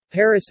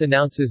Paris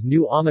announces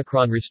new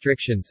Omicron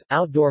restrictions,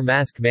 outdoor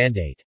mask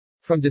mandate.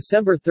 From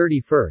December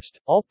 31,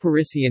 all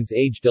Parisians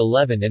aged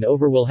 11 and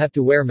over will have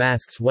to wear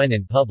masks when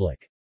in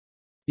public.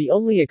 The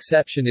only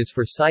exception is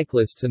for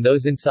cyclists and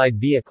those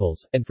inside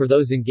vehicles, and for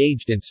those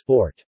engaged in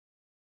sport.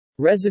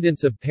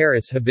 Residents of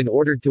Paris have been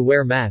ordered to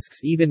wear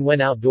masks even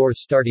when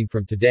outdoors starting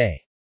from today.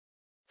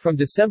 From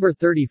December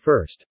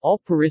 31,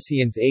 all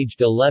Parisians aged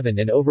 11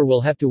 and over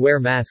will have to wear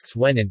masks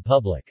when in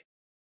public.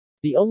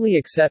 The only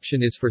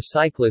exception is for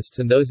cyclists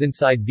and those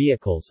inside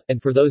vehicles,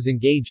 and for those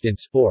engaged in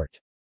sport.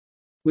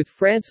 With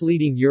France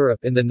leading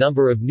Europe in the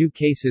number of new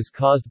cases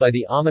caused by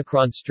the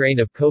Omicron strain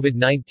of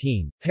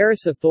COVID-19,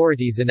 Paris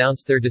authorities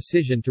announced their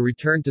decision to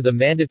return to the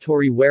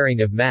mandatory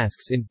wearing of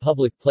masks in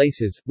public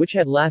places, which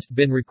had last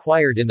been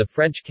required in the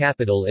French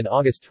capital in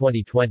August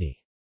 2020.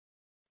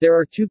 There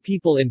are 2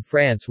 people in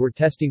France who are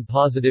testing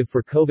positive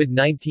for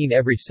COVID-19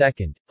 every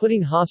second,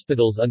 putting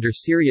hospitals under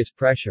serious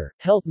pressure,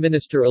 Health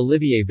Minister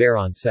Olivier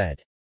Véran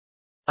said.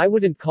 I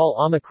wouldn't call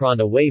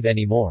Omicron a wave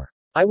anymore.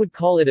 I would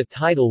call it a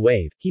tidal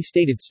wave, he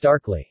stated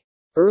starkly.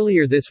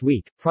 Earlier this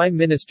week, Prime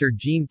Minister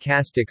Jean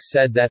Castex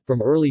said that,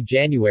 from early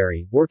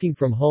January, working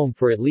from home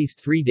for at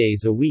least 3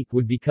 days a week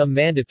would become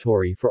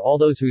mandatory for all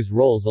those whose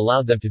roles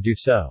allowed them to do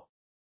so.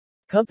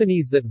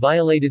 Companies that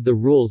violated the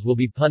rules will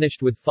be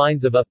punished with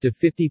fines of up to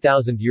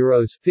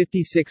 €50,000,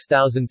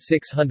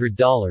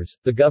 $56,600,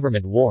 the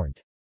government warned.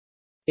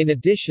 In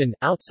addition,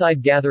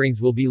 outside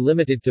gatherings will be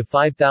limited to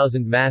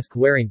 5,000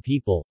 mask-wearing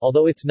people,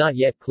 although it's not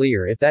yet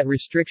clear if that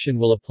restriction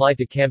will apply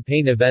to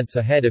campaign events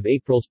ahead of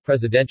April's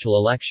presidential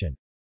election.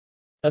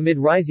 Amid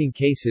rising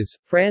cases,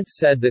 France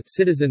said that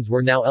citizens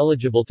were now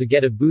eligible to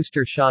get a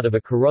booster shot of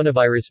a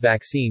coronavirus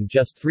vaccine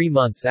just 3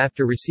 months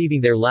after receiving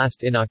their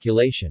last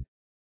inoculation.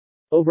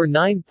 Over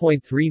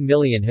 9.3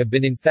 million have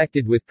been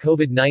infected with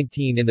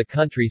COVID-19 in the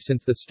country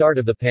since the start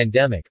of the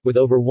pandemic, with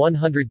over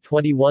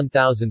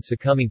 121,000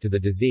 succumbing to the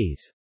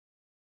disease.